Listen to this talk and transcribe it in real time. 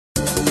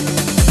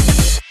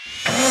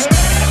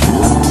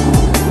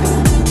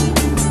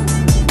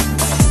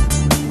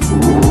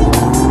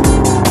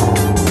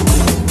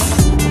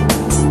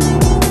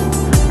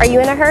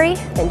a hurry?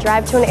 Then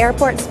drive to an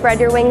airport, spread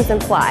your wings,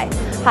 and fly.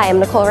 Hi, I'm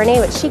Nicole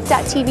Renee with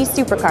Chic.TV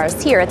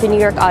Supercars here at the New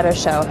York Auto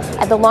Show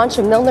at the launch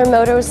of Milner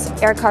Motors'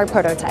 AirCar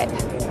prototype.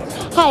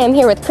 Hi, I'm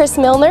here with Chris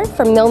Milner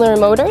from Milner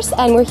Motors,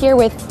 and we're here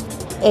with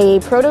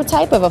a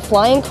prototype of a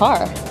flying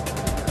car.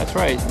 That's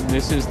right.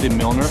 This is the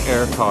Milner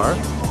AirCar.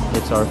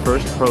 It's our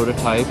first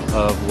prototype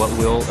of what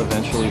will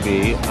eventually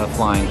be a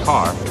flying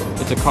car.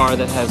 It's a car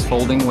that has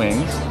folding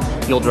wings.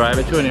 You'll drive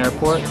it to an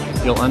airport,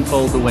 you'll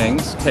unfold the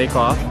wings, take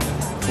off,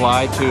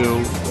 fly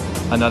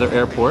to another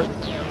airport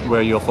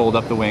where you'll fold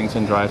up the wings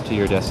and drive to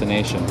your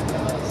destination.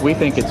 We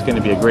think it's going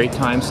to be a great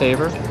time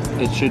saver.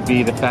 It should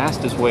be the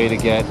fastest way to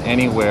get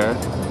anywhere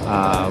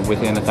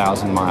within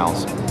 1,000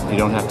 miles. You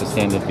don't have to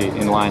stand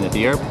in line at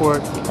the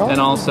airport, and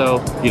also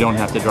you don't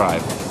have to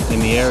drive. In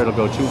the air it'll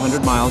go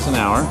 200 miles an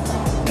hour,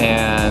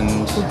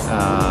 and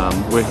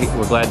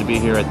we're glad to be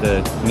here at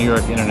the New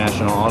York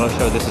International Auto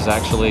Show. This is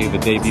actually the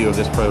debut of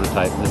this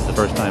prototype. This is the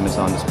first time it's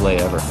on display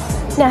ever.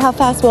 Now, how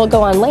fast will it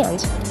go on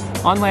land?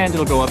 On land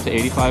it'll go up to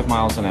 85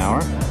 miles an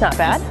hour. Not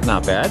bad.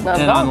 Not bad.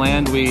 Not and on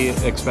land we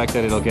expect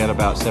that it'll get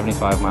about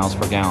 75 miles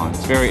per gallon.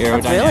 It's very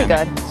aerodynamic.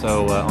 That's really good.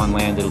 So on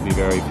land it'll be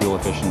very fuel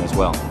efficient as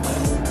well.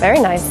 Very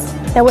nice.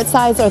 Now, what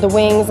size are the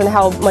wings and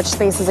how much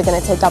space is it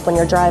going to take up when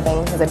you're driving?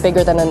 Is it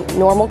bigger than a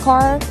normal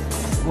car?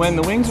 When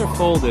the wings are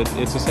folded,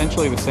 it's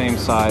essentially the same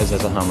size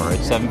as a Hummer.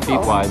 It's 7 feet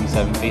wide and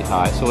 7 feet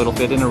high, so it'll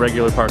fit in a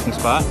regular parking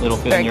spot. It'll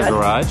fit in your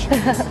garage.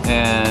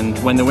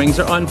 And when the wings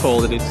are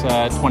unfolded, it's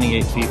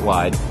 28 feet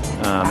wide,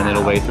 and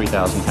it'll weigh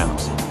 3,000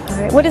 pounds. All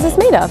right. What is this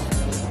made of?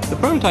 The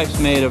prototype's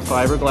made of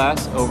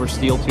fiberglass over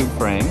steel tube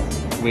frame.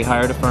 We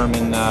hired a firm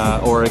in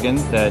Oregon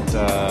that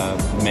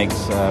makes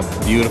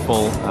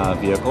beautiful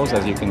vehicles,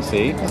 as you can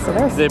see. Yes,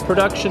 it is. The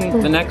production,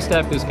 the next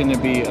step is going to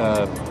be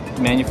a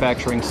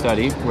manufacturing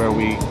study where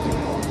we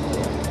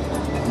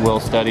will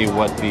study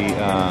what the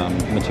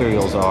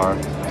materials are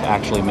to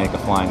actually make a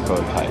flying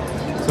prototype.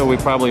 So we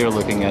probably are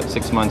looking at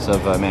 6 months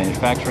of a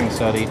manufacturing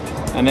study,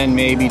 and then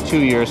maybe 2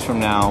 years from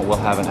now we'll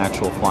have an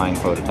actual flying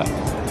prototype.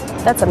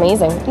 That's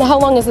amazing. Now, how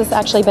long has this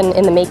actually been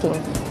in the making?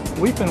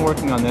 We've been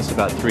working on this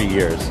about 3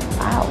 years.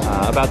 Wow.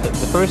 About the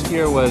first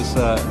year was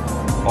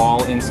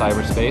all in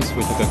cyberspace.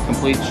 We took a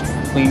complete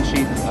clean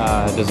sheet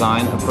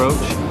design approach.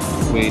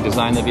 We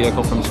designed the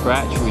vehicle from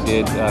scratch. We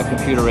did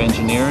computer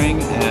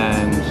engineering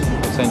and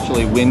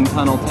essentially wind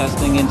tunnel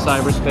testing in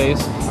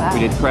cyberspace. Wow. We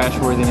did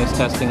crashworthiness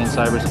testing in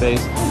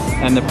cyberspace.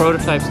 And the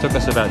prototypes took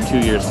us about 2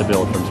 years to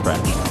build from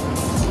scratch.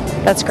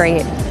 That's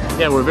great.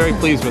 Yeah, we're very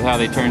pleased with how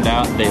they turned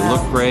out. They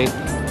look great.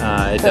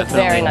 It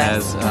definitely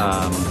has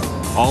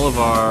all of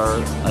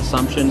our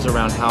assumptions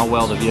around how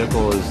well the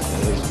vehicle is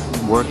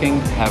working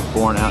have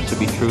borne out to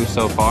be true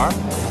so far.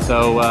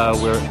 So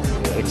we're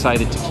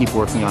excited to keep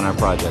working on our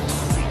project.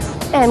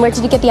 And where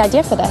did you get the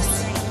idea for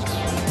this?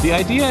 The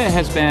idea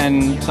has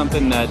been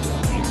something that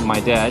my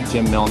dad,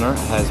 Jim Milner,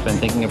 has been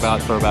thinking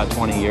about for about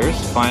 20 years.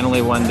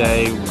 Finally, one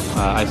day,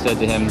 I said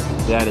to him,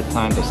 Dad, it's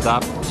time to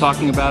stop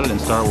talking about it and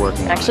start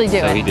working on it. Actually do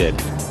it. So he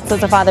did. So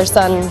it's a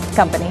father-son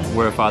company.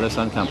 We're a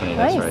father-son company,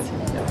 that's Nice.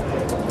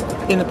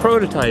 right. In the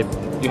prototype,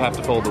 you have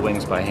to fold the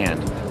wings by hand.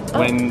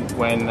 When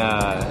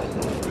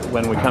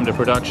we come to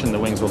production, the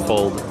wings will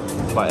fold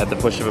at the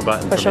push of a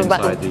button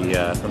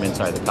from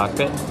inside the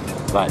cockpit.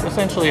 But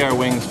essentially, our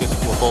wings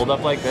just will fold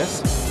up like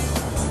this.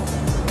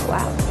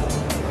 Wow.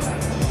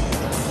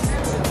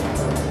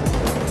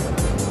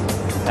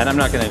 And I'm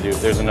not going to do.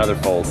 There's another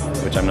fold,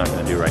 which I'm not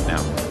going to do right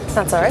now.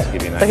 That's all right.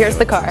 So here's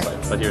the car.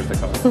 But here's the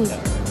car. Yeah.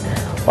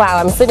 Wow,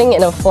 I'm sitting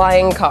in a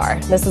flying car.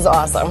 This is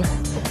awesome.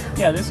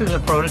 Yeah, this is a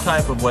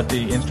prototype of what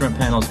the instrument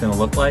panel is going to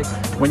look like.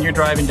 When you're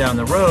driving down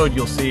the road,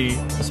 you'll see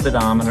a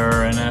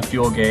speedometer and a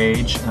fuel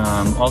gauge.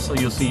 Also,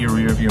 you'll see your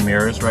rear view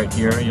mirrors right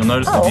here. You'll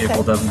notice the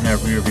vehicle doesn't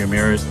have rear view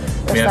mirrors.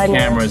 We have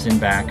cameras in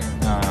back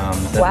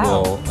that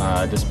will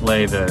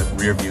display the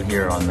rear view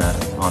here on the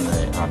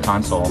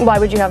console. Why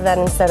would you have that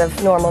instead of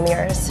normal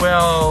mirrors?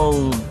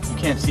 Well, you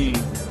can't see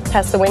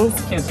past the wings.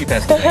 Can't see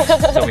past the wings,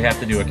 so we have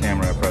to do a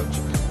camera approach.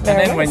 And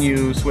then when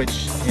you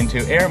switch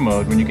into air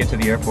mode, when you get to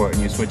the airport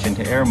and you switch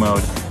into air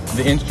mode,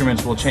 the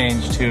instruments will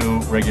change to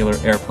regular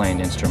airplane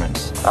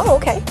instruments. Oh,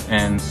 okay.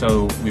 And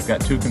so we've got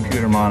 2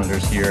 computer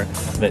monitors here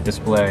that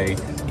display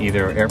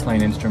either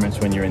airplane instruments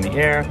when you're in the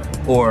air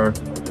or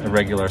a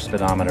regular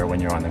speedometer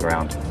when you're on the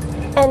ground.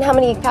 And how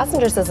many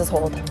passengers does this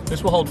hold?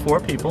 This will hold 4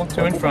 people,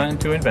 2 in front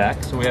and 2 in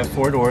back. So we have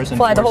 4 doors and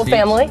 4 Fly the whole seats.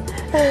 family.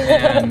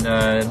 And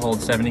it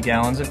holds 70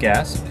 gallons of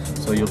gas.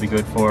 So you'll be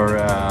good for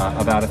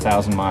about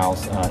 1,000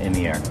 miles in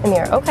the air. In the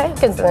air, okay.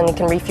 Because then you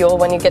can refuel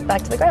when you get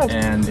back to the ground.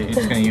 And it's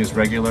going to use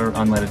regular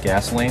unleaded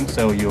gasoline.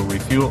 So you'll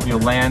refuel,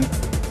 you'll land,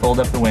 fold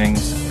up the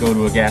wings, go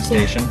to a gas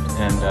station,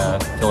 and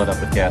fill it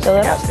up with gas at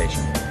the gas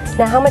station.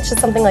 Now, how much does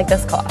something like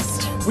this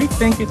cost? We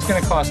think it's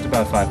going to cost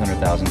about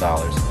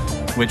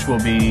 $500,000, which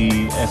will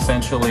be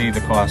essentially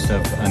the cost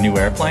of a new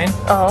airplane,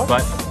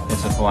 but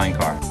it's a flying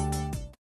car.